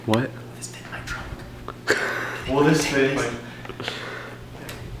What? This fit in my trunk. Will this fit?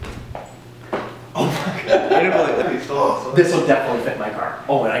 Oh my god. This will definitely fit my car.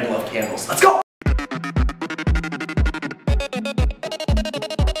 Oh, and I love candles. Let's go!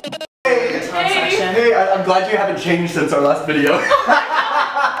 Hey, I'm glad you haven't changed since our last video. I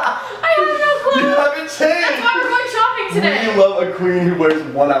have no clue. You haven't changed. That's why we're going shopping today. We love a queen who wears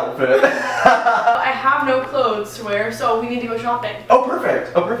one outfit. I have no clothes to wear, so we need to go shopping. Oh,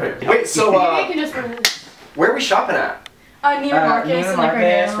 perfect. Oh, perfect. Wait, so, maybe I can just wear this. where are we shopping at? Near Marcus and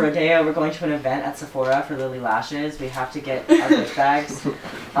Rodeo. Rodeo. We're going to an event at Sephora for Lily Lashes. We have to get our gift bags.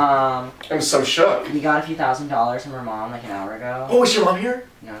 I'm so shook. We got a few $1,000s from her mom like an hour ago. Oh, is your mom here?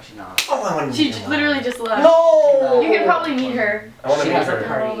 No, she's not. Oh, I want to She literally just left. No! You can probably meet her. I want to She meet has a her.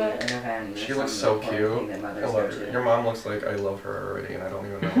 party, an event. She looks so cute. I love her. Your mom looks like I love her already, and I don't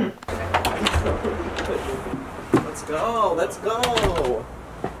even know. Let's go, let's go.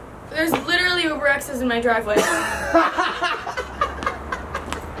 There's literally Uber X's in my driveway.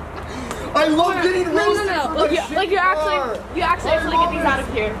 I love getting roasted. No. Like you actually have to get these out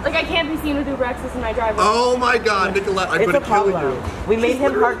of here. Like I can't be seen with Uber X's in my driveway. Oh my god, Nicolette, I'm gonna kill you. We made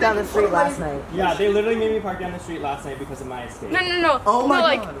him park down the street last night. Yeah, they literally made me park down the street last night because of my escape. No. Oh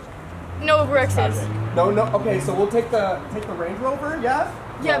my god. No Uber X's. No, okay, so we'll take the Range Rover, yeah?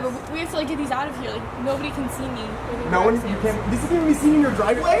 Yeah, but we have to like get these out of here. Like nobody can see me. No one, you can't, this is gonna be seen in your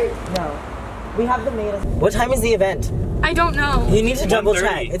driveway? No. We have them made. What time is the event? I don't know. You need to double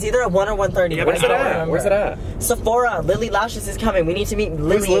check. It's either at 1 or 1:30. Yeah, where's it at? Where's it at? Sephora. Lily Lashes is coming. We need to meet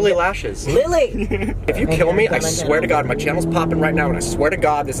Lily. Who's Lily Lashes? Lily! If you kill me, I swear to God, my channel's popping right now, and I swear to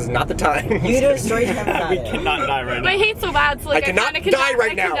God, this is not the time. You do a story time about We it. cannot die right now. My hate's so bad, so like I cannot kinda die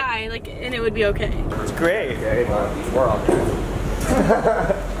right now. I could die, like, and it would be okay. It's great. Okay, we're all good.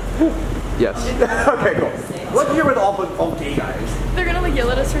 Yes. Okay, cool. Look here with all gay guys. They're gonna like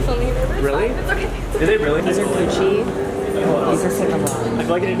yell at us for filming it. It's Really? fine. It's okay. Did they really? These are Gucci. These are Cinema. I feel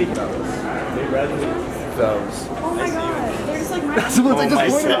like it didn't be those. They BRADLEE. Those. Oh my god. They're just like my That's the ones I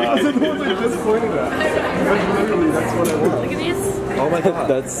just pointed at. Those are the ones I just pointed at. Literally, that's what I want. Look at these. Oh my god.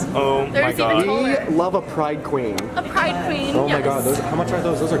 Oh They're my god. even taller. We love a pride queen. A pride queen. Oh my yes. god, those, how much are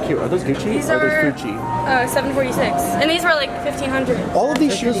those? Those are cute. Are those Gucci? These or are those Gucci? $746, and these were like $1,500. All of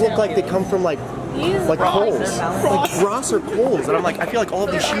these shoes look like they come from like These Kohl's. Like Ross or Kohl's. And I'm like, I feel like all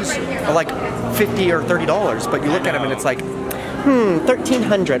of these shoes are like $50 or $30, but you look at them and it's like,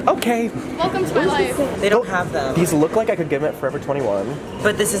 $1,300. Okay. Welcome to my life. They don't have them. These look like I could give them at Forever 21.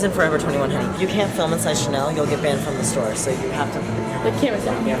 But this isn't Forever 21, honey. You can't film inside Chanel. You'll get banned from the store. So you have to. The camera's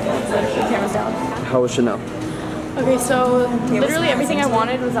down. The camera's down. How was Chanel? Okay, so literally everything I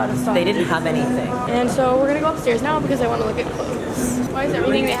wanted was out of stock. They didn't have anything. And so we're gonna go upstairs now because I want to look at clothes. Why is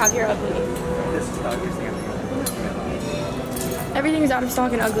everything they have here ugly? Everything is out of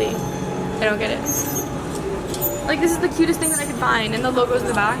stock and ugly. I don't get it. Like, this is the cutest thing that I could find, and the logo's in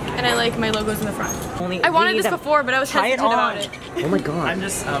the back, and I like my logos in the front. I wanted this before, but I was hesitant about it. Oh my god. I'm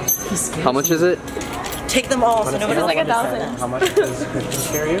just, How much is it? Take them all. So It was like $1,000. How much does Christian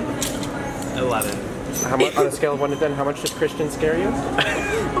scare you? 11. How much, on a scale of 1 to 10, how much does Christian scare you?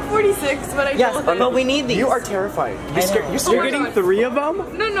 46, but I Yes, told them. but we need these. You are terrified. I know. You're getting 3 of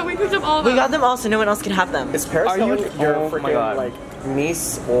them? No, we picked up all of them. We got them all so no one else can have them. Is Paris Are you- Hilton your oh my freaking God. like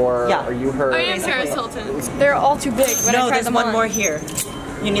niece or Yeah. are you her? I am Paris Hilton. They're all too big when I No, tried there's them one on. more here.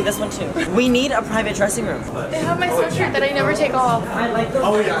 You need this one too. We need a private dressing room. They have my sweatshirt that I never take off. I like those.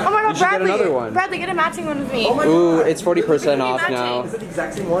 Oh yeah. Oh my god, You should get Bradley! another one. Bradley, get a matching one with me. Oh my Ooh, god. it's 40% off matching. now. Is it the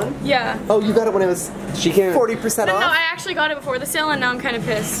exact same one? Yeah. Oh, you got it when it was She can't. 40% No, off? I actually got it before the sale and now I'm kind of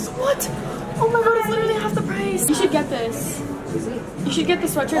pissed. What? Oh my god, it's literally half the price. You should get this. Is it? You should get the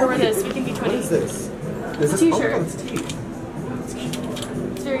sweatshirt or this. We can be 20. What is this? Is this T-shirt. Oh, it's tea.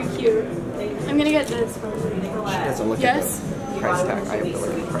 It's very cute. I'm gonna get this. Doesn't look Yes? at the price tag. I have to look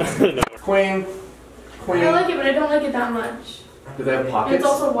at the price. Queen. Queen. I like it, but I don't like it that much. Do they have And pockets? it's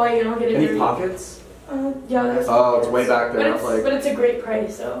also white and I'll get it Any dirty. pockets? Yeah, there's Oh, it's way back there. But I was like, it's a great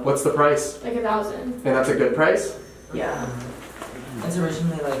price, so. what's the price? Like 1,000. And that's a good price? Yeah. It's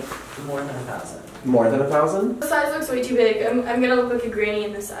originally like more than 1,000. More than 1,000? The size looks way too big. I'm gonna look like a granny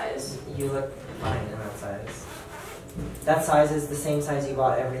in this size. You look fine in that size. That size is the same size you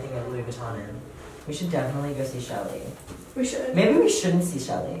bought everything at Louis Vuitton in. We should definitely go see Shelly. We should. Maybe we shouldn't see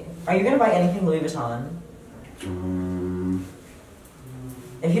Shelly. Are you gonna buy anything Louis Vuitton?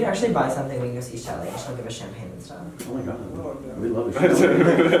 If you'd actually buy something, we can go see Shelly and she'll give us champagne and stuff. Oh my god. We love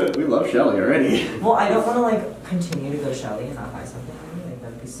Shelly. We love Shelly already. Well, I don't want to like continue to go to Shelly and not buy something. Like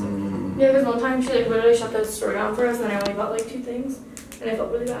that'd be so. Yeah, because one time she like literally shut the store down for us and then I only bought like 2 things. And I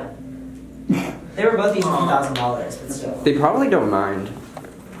felt really bad. They were both each $1,000, but still. They probably don't mind.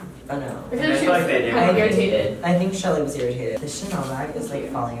 Oh no. I feel like she was kind of irritated. I think Shelly was irritated. The Chanel bag is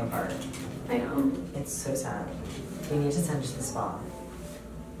like falling apart. I know. It's so sad. We need to send it to the spa.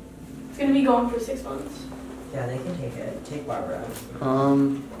 It's gonna be gone for 6 months. Yeah, they can take it. Take Barbara.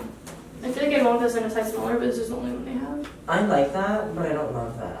 I feel like I'd want this in a size smaller, but this is the only one they have. I like that, but I don't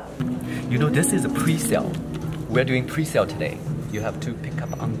love that. You know, this is a pre-sale. We're doing pre-sale today. You have to pick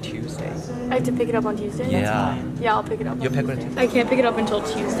up on Tuesday. I have to pick it up on Tuesday? Yeah. Yeah, I'll pick it up on You'll pick it Tuesday. up. I can't pick it up until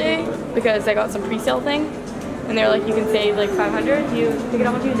Tuesday because I got some pre-sale thing. And they're like, you can save like $500, you pick it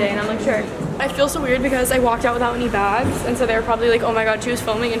up on Tuesday. And I'm like, sure. I feel so weird because I walked out without any bags. And so they were probably like, oh my God, she was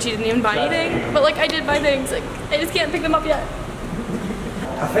filming and she didn't even buy anything. But like, I did buy things. Like, I just can't pick them up yet.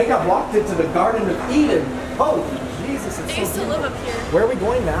 I think I've walked into the Garden of Eden. Oh, Jesus, it's I used to live up here. Where are we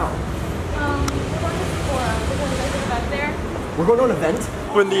going now? We're going to Sephora because I did back there. We're going to an event?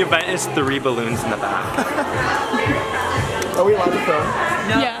 When the event is 3 balloons in the back. Are we allowed to film?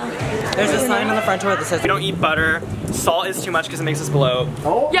 No. Yeah. There's a sign on the front door that says We don't eat butter. Salt is too much because it makes us bloat.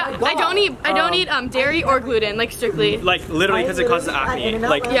 Oh Yeah, my God. I don't eat dairy or gluten, like strictly. Like literally because it causes acne.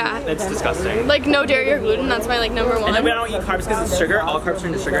 Like Yeah. it's disgusting. Like no dairy or gluten, that's my like number one. And then we don't eat carbs because it's sugar. All carbs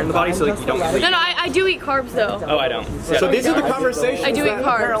turn to sugar in the body, so like you don't eat. No, I do eat carbs though. Oh, I don't. So these are the conversations I do eat that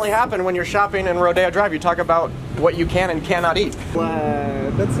carbs. apparently happen when you're shopping in Rodeo Drive. You talk about what you can and cannot eat.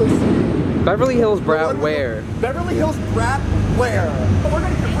 That's so sweet. Beverly Hills Brat where? Beverly Hills Brat where?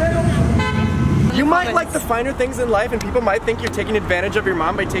 You might like the finer things in life, and people might think you're taking advantage of your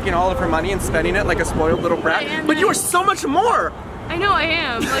mom by taking all of her money and spending it like a spoiled little brat. But you are so much more! I know I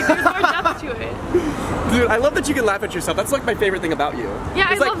am. Like there's more depth to it. Dude, I love that you can laugh at yourself. That's like my favorite thing about you. Yeah,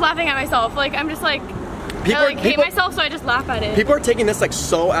 I It's like, love laughing at myself. Like I'm just like People I like are- hate people- myself, so I just laugh at it. people are taking this like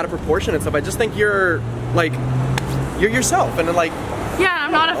so out of proportion and stuff. I just think you're like, you're yourself, and like, Yeah,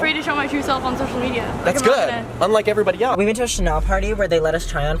 I'm not afraid to show my true self on social media. Like, that's I'm not good. gonna- Unlike everybody else. We went to a Chanel party where they let us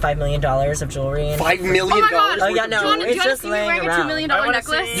try on $5 million of jewelry. And $5 million. Oh my God. Oh, yeah, no, Do you want it's to just see me laying wearing a $2 around. million I wanna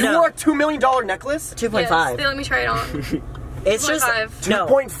necklace? see- You No. wore a $2 million necklace? 2.5. Yes, they let me try it on. It's just 2.5. no.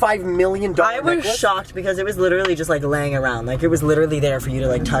 $2.5 million I was necklace? shocked because it was literally just like laying around. Like it was literally there for you to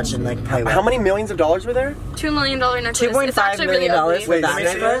like touch and like play with. How many millions of dollars were there? $2 million necklace. It's $2.5 actually really million ugly. for Wait, that let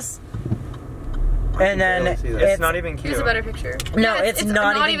me see necklace. And then It's not even cute. Here's a better picture. No, Yeah, it's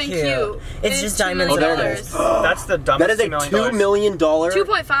not even cute. It It's is just $2 diamonds. million. Oh, there it is. That's the dumbest. That is a $2 million.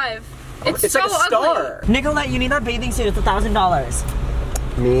 2.5. It's so like a star. ugly. Nicolette, you need that bathing suit. It's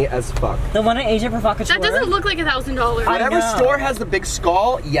 $1,000. Me as fuck. The one at Asia Provocateur. That doesn't look like $1,000. Whatever know. store has the big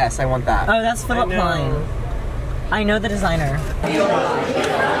skull, yes, I want that. Oh, that's Philip Klein. I know the designer.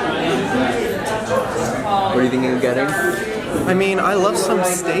 What are you thinking of getting? I mean, I love some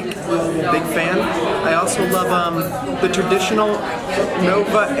steak. Big fan. I also love the traditional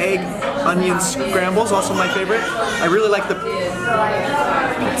Nova egg onion scrambles, also my favorite. I really like the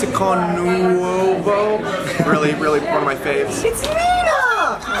pizza con nuovo. Really, really one of my faves. It's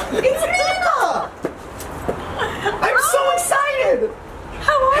Nina! It's Nina! I'm so excited!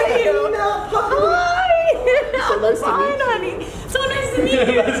 How are you? Nina! Hi! So nice to meet you. honey. So nice to meet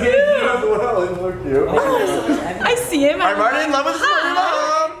you too. Well, it's so cute. I see him. I'm already in love with my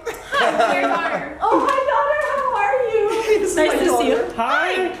mom! Hi, your daughter. Oh, my daughter, how are you? Nice to see you.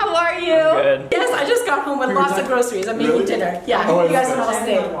 Hi. How are you? Good. Yes, I just got home with lots of groceries. I'm making dinner. Yeah, Oh, you guys I can all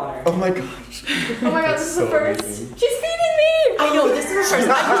stay. Oh my gosh. Oh my God, this is the first. She's feeding me. I know, this is the first.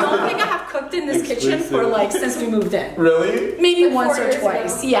 I don't think I have cooked in this kitchen for like since we moved in. Really? Maybe Like once 4 or years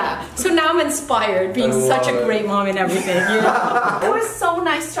twice, yeah. So now I'm inspired, being such a great mom and everything, you know. It was so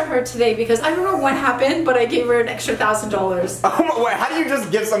nice to her today because I don't know what happened, but I gave her an extra $1,000. Oh my, wait, how do you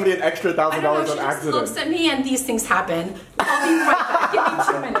just give somebody an extra I don't know, $1,000 she on just accident? looks at me and these things happen. I'll be right back, give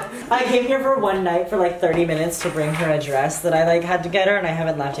me 2 minutes. I came here for one night for like 30 minutes to bring her a dress that I like had to get her, and I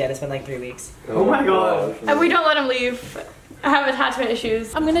haven't left yet. It's been like 3 weeks. Oh my God. And we don't let him leave. I have attachment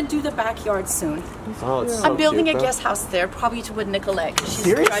issues. I'm gonna do the backyard soon. Oh, it's so I'm building cute, a though. guest house there, probably with Nicolette. 'Cause she's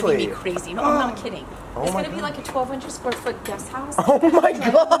Seriously? driving me crazy. No, I'm not kidding. Oh It's my gonna be like a 1,200 square foot guest house. Oh my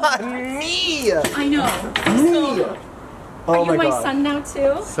God, me! I know. Me! Oh Are you my God. son now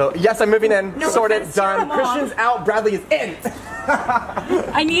too? So, yes, I'm moving in. No Sorted, offense to your done. mom. Christian's out, Bradley is in.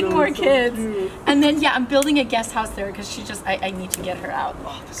 I need more kids. And then yeah, I'm building a guest house there because she just I need to get her out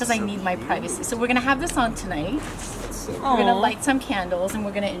because I need my privacy. So we're gonna have this on tonight. We're gonna light some candles and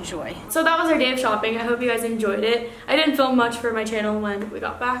we're gonna enjoy. So that was our day of shopping. I hope you guys enjoyed it. I didn't film much for my channel when we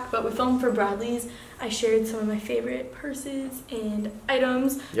got back, but we filmed for Bradlee's. I shared some of my favorite purses and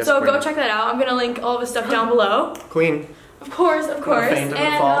items. Yes, so queen. go check that out. I'm gonna link all of his stuff down below. Queen. Of course, of course. faint in the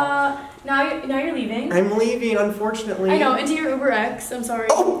And fall. Now you're leaving. I'm leaving, unfortunately. I know, into your Uber X. I'm sorry.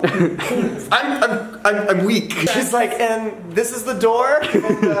 Oh, I'm weak. She's like, and this is the door.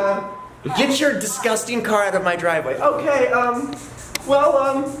 And, get your disgusting car out of my driveway. Okay,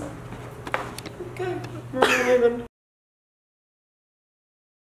 well, okay, we're leaving.